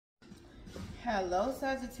Hello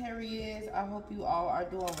Sagittarius, I hope you all are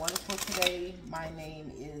doing wonderful today. My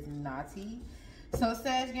name is Nati. So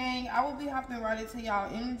Sag gang, I will be hopping right into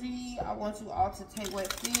y'all energy. I want you all to take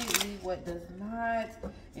what fits, leave what does not.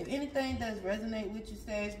 If anything does resonate with you,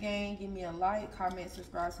 Sag gang, give me a like, comment,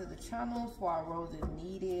 subscribe to the channel. Swap rose is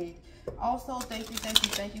needed. Also, thank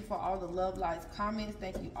you for all the love, likes, comments.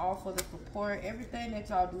 Thank you all for the support. Everything that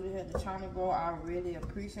y'all do to help the channel grow, I really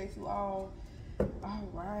appreciate you all.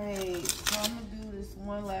 Alright, so I'm going to do this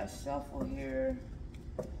one last shuffle here.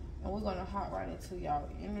 And we're going to hop right into y'all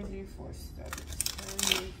energy for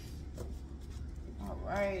Sagittarius.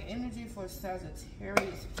 Alright, energy for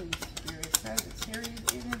Sagittarius, please, Spirit. Sagittarius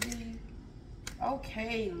energy.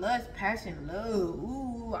 Okay, lust, passion, love.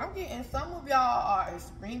 Ooh, I'm getting some of y'all are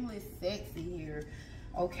extremely sexy here.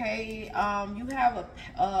 Okay, you have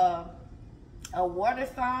a water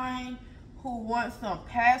sign who wants some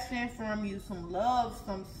passion from you, some love,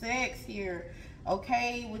 some sex here.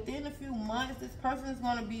 Okay, within a few months, this person is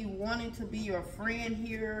going to be wanting to be your friend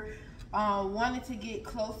here, wanting to get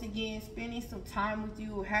close again, spending some time with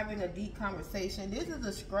you, having a deep conversation. This is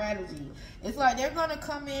a strategy. It's like they're going to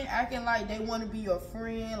come in acting like they want to be your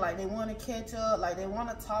friend, like they want to catch up, like they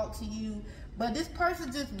want to talk to you. But this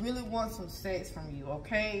person just really wants some sex from you,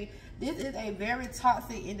 okay? This is a very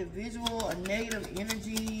toxic individual, a negative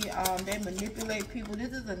energy. They manipulate people.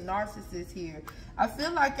 This is a narcissist here. I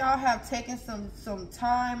feel like y'all have taken some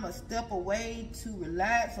time, a step away to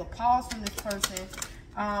relax or pause from this person.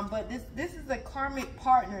 But this is a karmic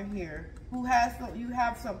partner here who has you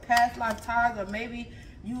have some past life ties, or maybe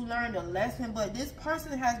you learned a lesson, but this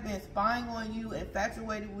person has been spying on you,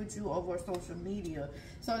 infatuated with you over social media.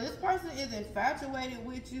 So this person is infatuated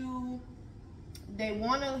with you. They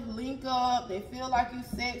want to link up. They feel like you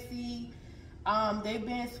sexy. They've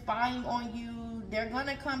been spying on you. They're going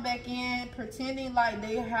to come back in pretending like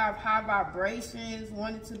they have high vibrations,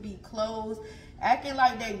 wanting to be close, acting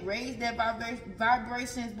like they raise their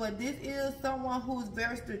vibrations. But this is someone who's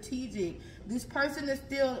very strategic. This person is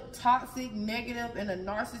still toxic, negative, and a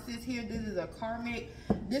narcissist here. This is a karmic.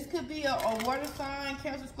 This could be a water sign,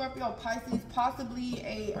 Cancer, Scorpio, Pisces, possibly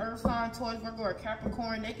a earth sign, Taurus, Virgo, or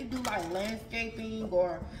Capricorn. They could do like landscaping,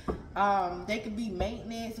 or they could be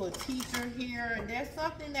maintenance or teacher here. There's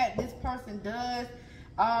something that this person does.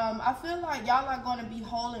 I feel like y'all are going to be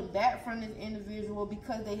holding back from this individual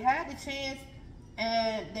because they had the chance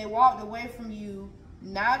and they walked away from you.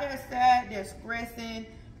 Now they're sad, they're stressing,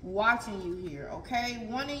 watching you here, okay?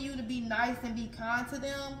 Wanting you to be nice and be kind to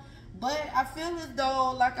them. But I feel as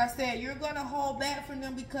though, like I said, you're going to hold back from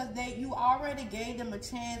them because you already gave them a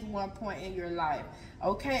chance one point in your life.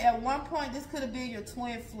 Okay, at one point, this could have been your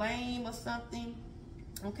twin flame or something.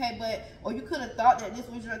 Okay, or you could have thought that this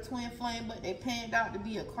was your twin flame, but they panned out to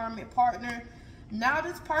be a karmic partner. Now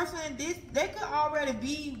this person, they could already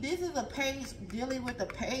be, this is a page dealing with a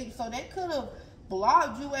page, so they could have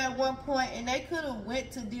blocked you at one point and they could have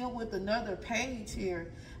went to deal with another page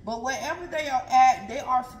here. But wherever they are at, they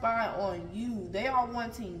are spying on you. They are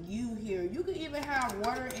wanting you here. You could even have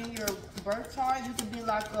water in your birth chart. You could be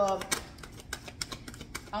like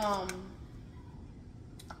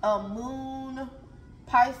a moon,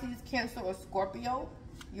 Pisces, Cancer, or Scorpio.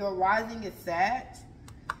 Your rising is Sag.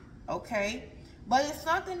 Okay. But it's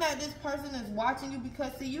something that this person is watching you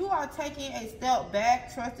because, see, you are taking a step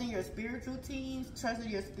back, trusting your spiritual teams, trusting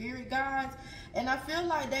your spirit guides. And I feel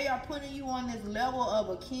like they are putting you on this level of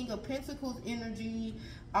a King of Pentacles energy,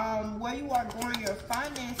 where you are growing your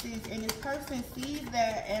finances, and this person sees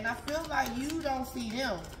that, and I feel like you don't see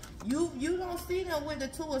them. You don't see them with the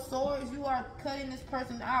Two of Swords. You are cutting this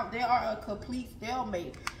person out. They are a complete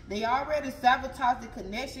stalemate. They already sabotaged the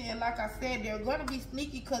connection, and like I said, they're going to be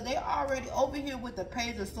sneaky because they're already over here with the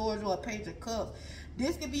Page of Swords or a Page of Cups.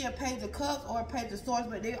 This could be a Page of Cups or a Page of Swords,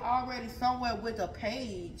 but they're already somewhere with a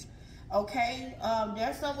page. Okay,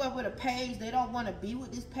 they're somewhere with a page. They don't want to be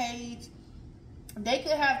with this page. They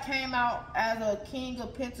could have came out as a King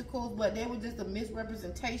of Pentacles, but they were just a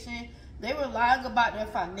misrepresentation. They were lying about their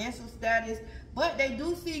financial status, but they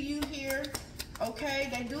do see you here,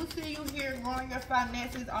 okay? They do see you here growing your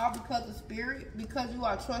finances, all because of spirit, because you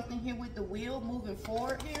are trusting him with the wheel moving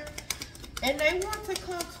forward here. And they want to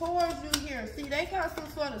come towards you here. See, they got some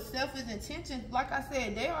sort of selfish intentions. Like I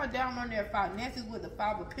said, they are down on their finances with the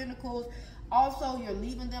Five of Pentacles. Also, you're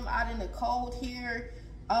leaving them out in the cold here.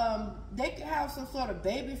 They could have some sort of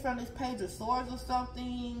baby from this Page of Swords or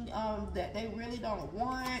something that they really don't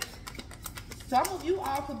want. Some of you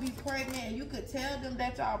all could be pregnant and you could tell them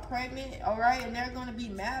that y'all pregnant, all right? And they're going to be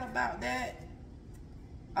mad about that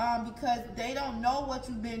because they don't know what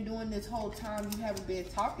you've been doing this whole time. You haven't been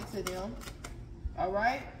talking to them, all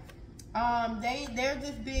right? They're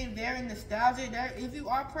just being very nostalgic. If you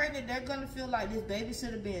are pregnant, they're gonna feel like this baby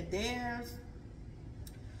should have been theirs.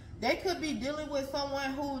 They could be dealing with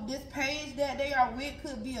someone who this page that they are with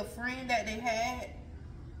could be a friend that they had.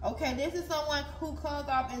 Okay, this is someone who comes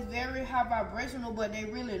off as very high vibrational, but they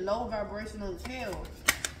really low vibrational as hell.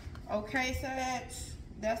 Okay, Sag,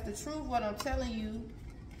 that's the truth, what I'm telling you.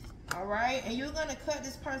 All right, and you're gonna cut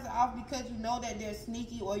this person off because you know that they're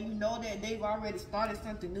sneaky, or you know that they've already started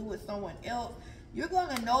something new with someone else. You're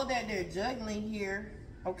gonna know that they're juggling here,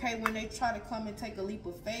 okay, when they try to come and take a leap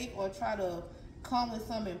of faith or try to come with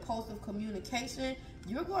some impulsive communication.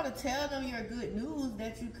 You're gonna tell them your good news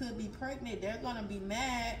that you could be pregnant. They're gonna be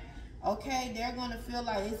mad, okay? They're gonna feel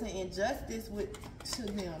like it's an injustice to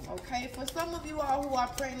them, okay? For some of you all who are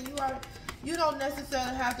pregnant, you don't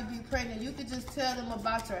necessarily have to be pregnant. You could just tell them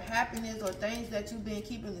about your happiness or things that you've been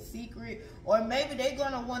keeping a secret. Or maybe they're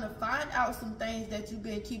going to want to find out some things that you've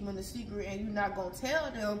been keeping a secret and you're not going to tell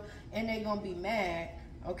them, and they're going to be mad,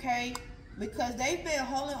 okay? Because they've been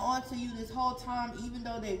holding on to you this whole time, even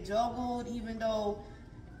though they've juggled, even though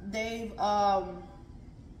they've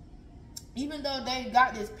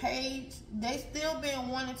got this page, they still been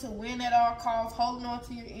wanting to win at all costs, holding on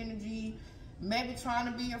to your energy, maybe trying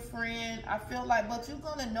to be your friend. I feel like, but you're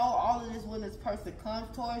going to know all of this when this person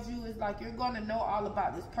comes towards you. It's like you're going to know all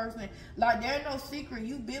about this person. Like, there's no secret.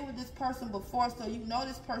 You've been with this person before, so you know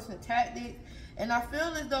this person's tactics. And I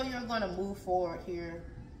feel as though you're going to move forward here.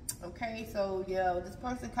 Okay, so yeah, this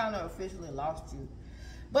person kind of officially lost you.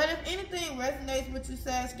 But if anything resonates with you,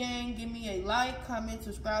 Sag Gang, give me a like, comment,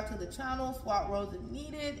 subscribe to the channel, swap roses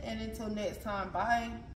needed. And until next time, bye.